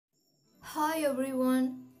Hi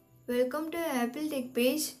everyone, welcome to Apple Tech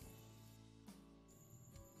page.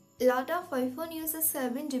 Lot of iPhone users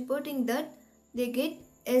have been reporting that they get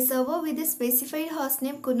a server with a specified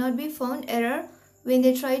hostname could not be found error when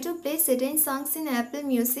they try to play certain songs in Apple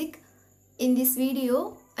Music. In this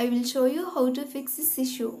video, I will show you how to fix this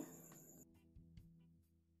issue.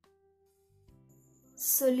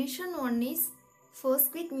 Solution 1 is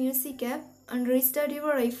first quit Music app and restart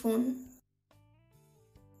your iPhone.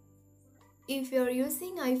 If you are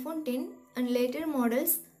using iPhone 10 and later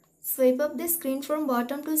models, swipe up the screen from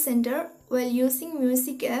bottom to center while using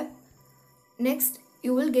Music app. Next,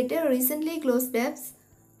 you will get a recently closed apps.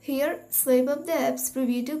 Here, swipe up the apps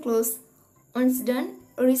preview to close. Once done,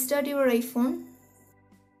 restart your iPhone.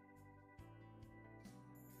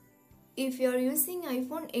 If you are using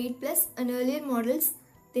iPhone 8 Plus and earlier models,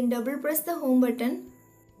 then double press the home button.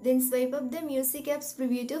 Then swipe up the Music apps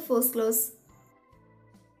preview to force close.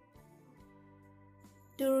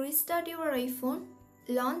 To restart your iPhone,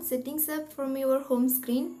 launch Settings app from your home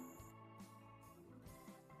screen.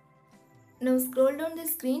 Now scroll down the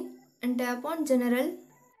screen and tap on General.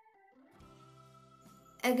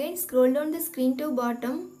 Again scroll down the screen to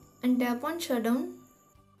bottom and tap on Shutdown.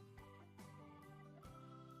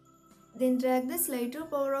 Then drag the slide to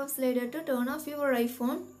power off slider to turn off your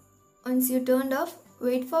iPhone. Once you turned off,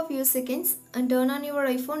 wait for a few seconds and turn on your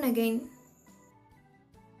iPhone again.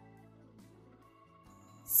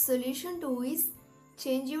 Solution 2 is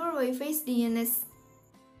change your Wi-Fi's DNS.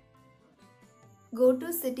 Go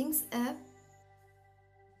to Settings app.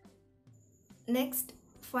 Next,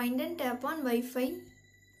 find and tap on Wi-Fi.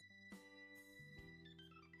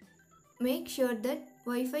 Make sure that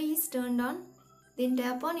Wi-Fi is turned on. Then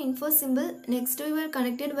tap on info symbol next to your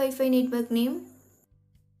connected Wi-Fi network name.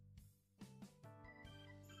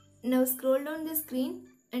 Now scroll down the screen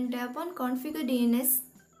and tap on Configure DNS.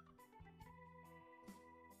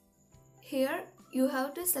 Here you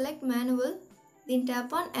have to select Manual, then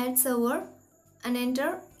tap on Add Server and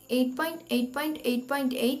enter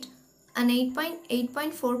 8.8.8.8 and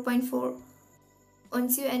 8.8.4.4.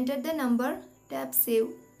 Once you enter the number, tap Save.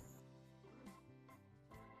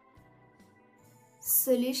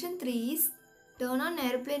 Solution 3 is turn on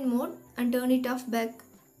airplane mode and turn it off back.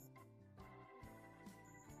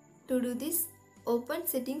 To do this, open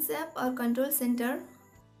Settings app or Control Center.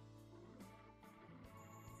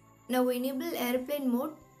 Now enable airplane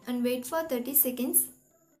mode and wait for 30 seconds.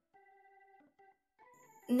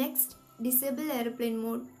 Next, disable airplane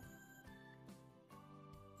mode.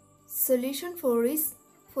 Solution 4 is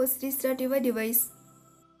first restart your device.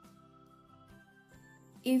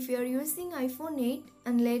 If you are using iPhone 8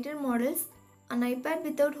 and later models, an iPad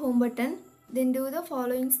without home button, then do the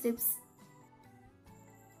following steps.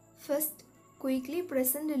 First, quickly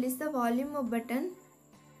press and release the volume up button.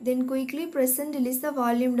 Then quickly press and release the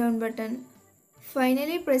volume down button.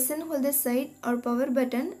 Finally, press and hold the side or power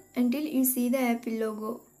button until you see the Apple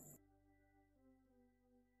logo.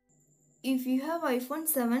 If you have iPhone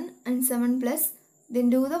 7 and 7 Plus, then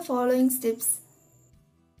do the following steps.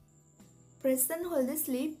 Press and hold the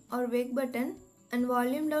sleep or wake button and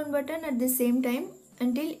volume down button at the same time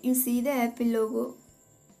until you see the Apple logo.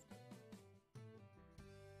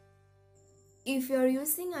 If you are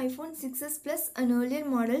using iPhone 6s Plus and earlier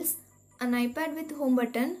models, an iPad with home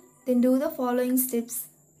button, then do the following steps.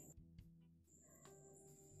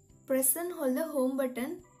 Press and hold the home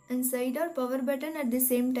button and side or power button at the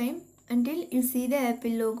same time until you see the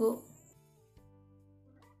Apple logo.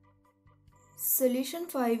 Solution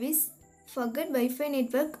 5 is forget Wi-Fi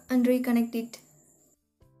network and reconnect it.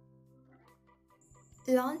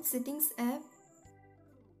 Launch Settings app.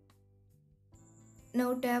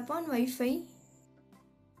 Now tap on Wi-Fi.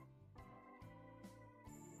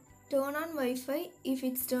 Turn on Wi-Fi if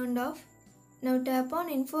it's turned off. Now tap on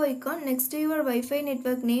info icon next to your Wi-Fi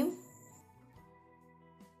network name.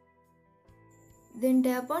 Then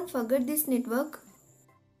tap on forget this network.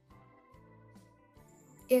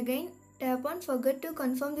 Again, tap on forget to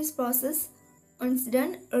confirm this process. Once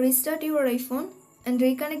done, restart your iPhone and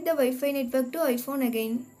reconnect the Wi-Fi network to iPhone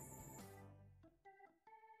again.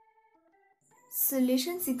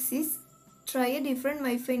 Solution 6 is try a different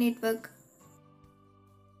Wi-Fi network.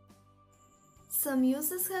 Some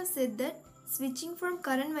users have said that switching from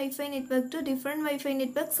current Wi-Fi network to different Wi-Fi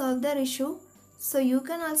network solves their issue, so you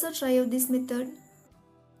can also try out this method.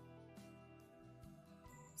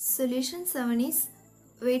 Solution 7 is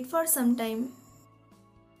wait for some time.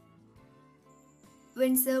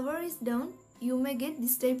 When server is down, you may get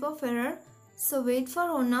this type of error, so wait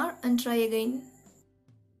for 1 hour and try again.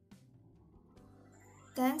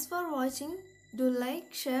 Thanks for watching. Do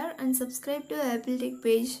like, share and subscribe to Apple Tech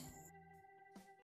page.